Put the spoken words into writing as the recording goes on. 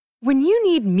When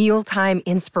you need mealtime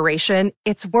inspiration,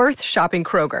 it's worth shopping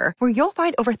Kroger, where you'll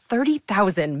find over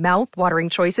 30,000 mouth-watering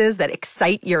choices that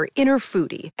excite your inner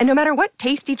foodie. And no matter what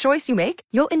tasty choice you make,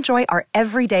 you'll enjoy our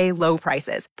everyday low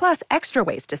prices, plus extra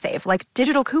ways to save, like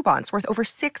digital coupons worth over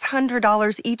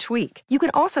 $600 each week. You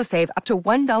can also save up to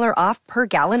 $1 off per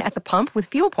gallon at the pump with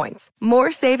fuel points.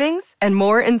 More savings and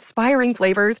more inspiring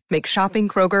flavors make shopping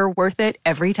Kroger worth it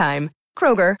every time.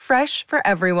 Kroger, fresh for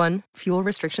everyone. Fuel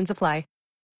restrictions apply.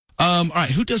 All right,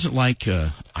 who doesn't like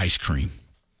ice cream?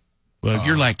 Well,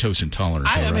 you're lactose intolerant.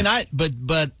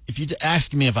 But if you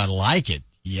ask me if I like it,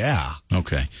 yeah.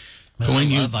 Okay.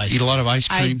 Colleen, you eat a lot of ice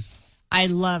cream? I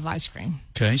love ice cream.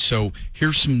 Okay, so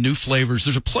here's some new flavors.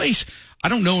 There's a place, I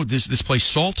don't know this place,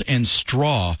 Salt and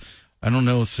Straw. I don't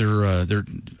know if they're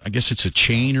I guess it's a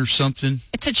chain or something.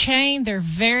 It's a chain. They're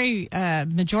very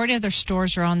majority of their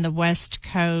stores are on the West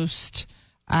Coast.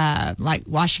 Like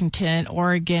Washington,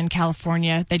 Oregon,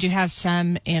 California. They do have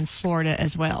some in Florida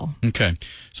as well. Okay.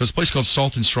 So it's a place called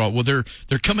Salt and Straw. Well, they're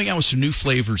coming out with some new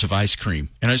flavors of ice cream.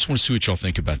 And I just want to see what y'all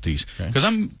think about these. Because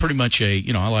I'm pretty much I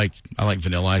like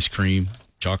vanilla ice cream,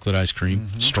 chocolate ice cream,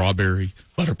 strawberry,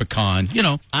 butter pecan,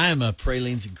 I am a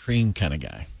pralines and cream kind of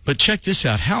guy. But check this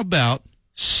out. How about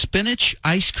spinach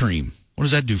ice cream? What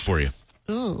does that do for you?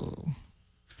 Ooh.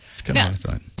 Kind of what I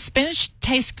thought. Spinach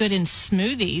tastes good in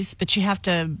smoothies, but you have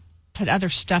to put other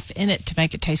stuff in it to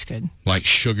make it taste good. Like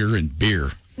sugar and beer.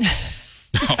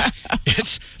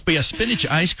 Spinach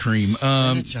ice cream.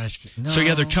 Spinach ice cream. No. So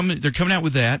yeah, they're coming out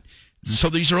with that. So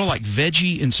these are all like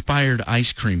veggie inspired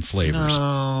ice cream flavors.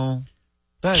 No.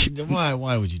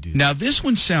 Why would you do that? Now this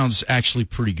one sounds actually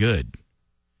pretty good.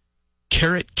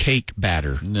 Carrot cake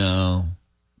batter. No.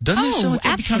 Doesn't it sound like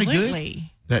that'd be kind of good? Absolutely.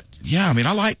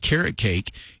 I like carrot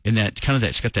cake in that kind of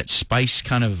it's got that spice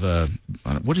kind of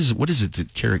what is it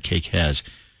that carrot cake has?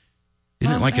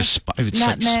 Isn't it like a spice? It's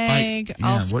nutmeg, like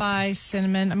allspice,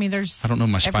 cinnamon. I mean, there's. I don't know.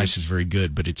 My spice is very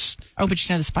good, but it's. Oh, but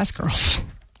you know the Spice Girls.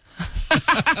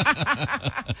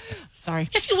 Sorry.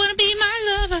 If you want to be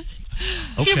my lover,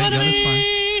 okay,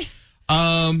 that's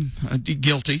fine.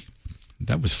 Guilty.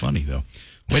 That was funny though.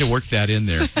 Way to work that in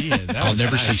there. Yeah, I'll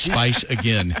never say spice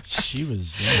again. She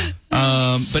was. Yeah.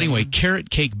 But anyway, carrot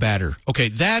cake batter. Okay,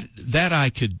 that I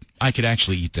could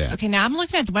actually eat that. Okay, now I'm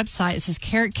looking at the website. It says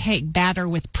carrot cake batter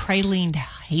with pralined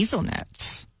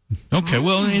hazelnuts. Okay,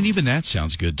 well, and even that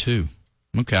sounds good too.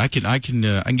 Okay, I can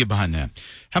get behind that.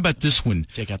 How about this one?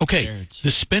 Take out the carrots.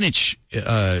 The spinach.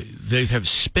 They have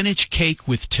spinach cake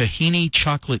with tahini,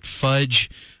 chocolate fudge,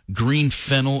 green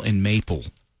fennel, and maple.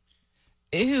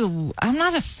 Ew, I'm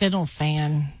not a fennel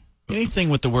fan. Anything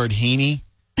with the word heaney,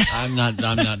 I'm not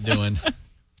doing.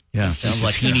 Yeah, sounds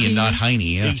like heaney and not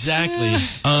hiney. Yeah, exactly.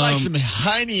 I like some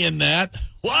hiney in that.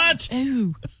 What?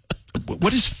 Ew.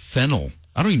 What is fennel?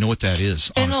 I don't even know what that is.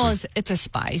 Fennel honestly. it's a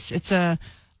spice.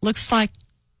 Looks like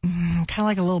kind of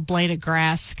like a little blade of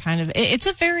grass. Kind of. It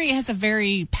has a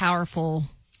very powerful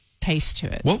taste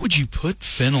to it. What would you put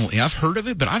fennel in? I've heard of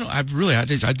it, but I know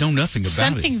nothing about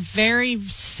Something it. very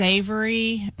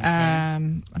savory. Okay.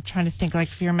 I'm trying to think, like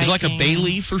if you're making... It's like a bay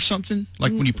leaf or something?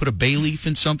 Like when you put a bay leaf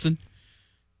in something?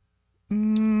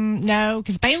 No,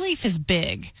 because bay leaf is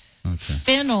big. Okay.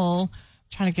 Fennel,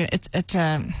 trying to get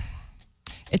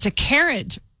it's a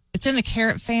carrot. It's in the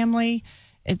carrot family.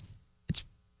 It's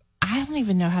I don't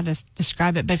even know how to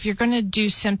describe it, but if you're going to do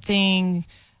something...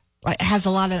 Like it has a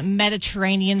lot of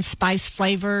Mediterranean spice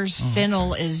flavors.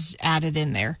 Fennel is added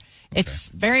in there. Okay. It's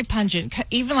very pungent,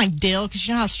 even like dill, because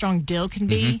you know how strong dill can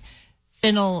be.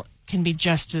 Fennel can be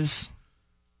just as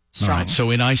strong. All right, so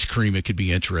in ice cream, it could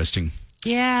be interesting.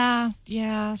 Yeah.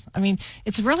 I mean,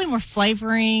 it's really more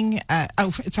flavoring.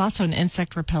 It's also an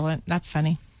insect repellent. That's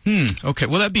funny. Okay,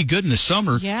 well, that'd be good in the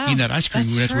summer. Yeah, eating that ice cream,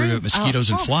 we have to worry about mosquitoes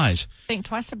and flies. Think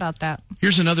twice about that.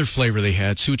 Here's another flavor they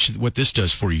had. See what this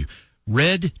does for you.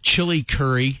 Red chili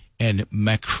curry and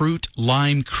macroot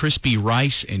lime crispy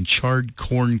rice and charred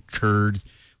corn curd.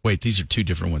 Wait, these are two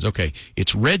different ones. Okay,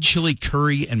 it's red chili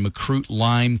curry and macroot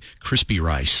lime crispy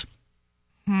rice.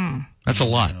 That's a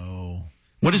lot. No.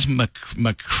 What is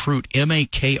macroot?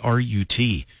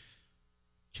 M-A-K-R-U-T.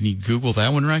 Can you Google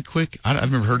that one right quick?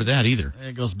 I've never heard of that either.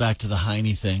 It goes back to the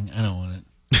hiney thing. I don't want it.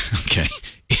 Okay.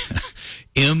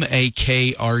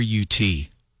 M-A-K-R-U-T.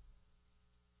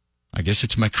 I guess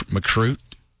it's macroot.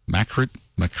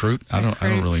 I don't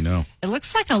really know. It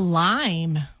looks like a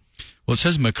lime. Well, it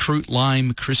says macroot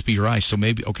lime crispy rice. So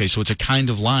maybe, okay, so it's a kind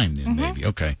of lime then, maybe.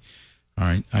 Okay. All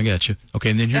right, I got you. Okay,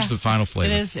 and then here's the final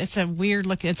flavor. It is. It's a weird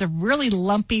look. It's a really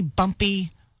lumpy, bumpy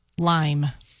lime.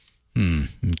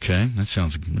 Okay, that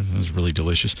sounds really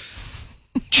delicious.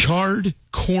 Charred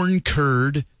corn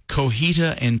curd,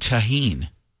 cojita, and tahine.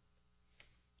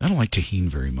 I don't like tahini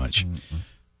very much.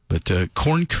 But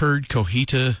corn curd,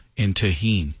 cojita, and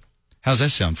tahini. How's that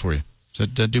sound for you? Does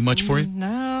that do much for you?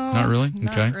 No. Not really?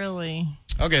 Not Okay. really.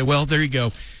 Okay, well, there you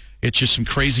go. It's just some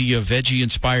crazy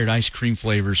veggie-inspired ice cream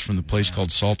flavors from the place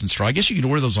called Salt and Straw. I guess you can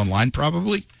order those online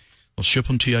probably. They'll ship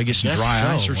them to you, I guess, in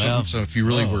dry ice or something. So if you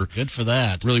really were good for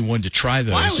that, really wanted to try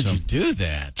those. Why would you do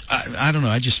that? I don't know.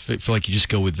 I just feel like you just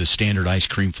go with the standard ice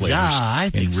cream flavors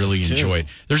and really enjoy it.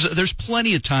 There's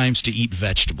plenty of times to eat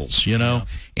vegetables, and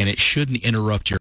it shouldn't interrupt your